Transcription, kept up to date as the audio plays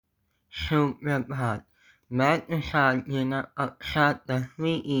सुप्रभात। मैं तुषार मीना कक्षा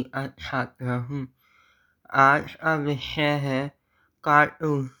 10वीं ई का छात्र हूँ। आज का विषय है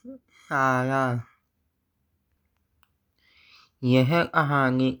कार्टून सारा। यह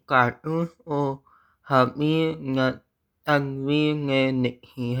कहानी कार्टून और हबीब तनवीर ने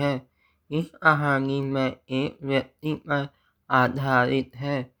लिखी है। इस कहानी में एक व्यक्ति पर आधारित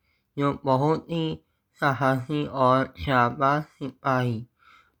है जो बहुत ही साहसी और शाबाश सिपाही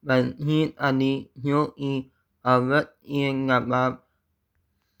वजीर अली, जो कि अवध के नवाब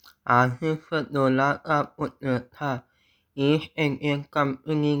आसिफउद्दौला का पुत्र था। ईस्ट इंडिया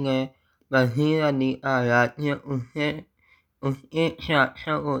कंपनी ने वजीर अली का राज्य उसके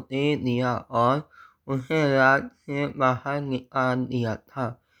शासक को दे दिया और उसे राज्य से बाहर निकाल दिया था।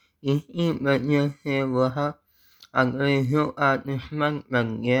 इसी वजह से वह अंग्रेज़ों का दुश्मन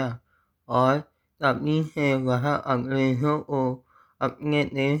बन गया और तभी से वह अंग्रेज़ों को अपने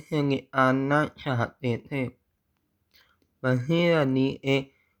देश से निकालना चाहते थे। वजीर अली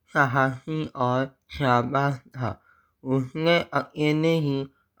एक साहसी और शाबाश था। उसने अकेले ही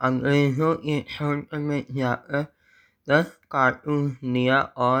अंग्रेज़ों के छत्र में जाकर 10 कार्टून लिया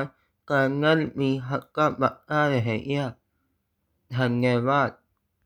और कर्नल भी हक्का बक्का रह गया। धन्यवाद।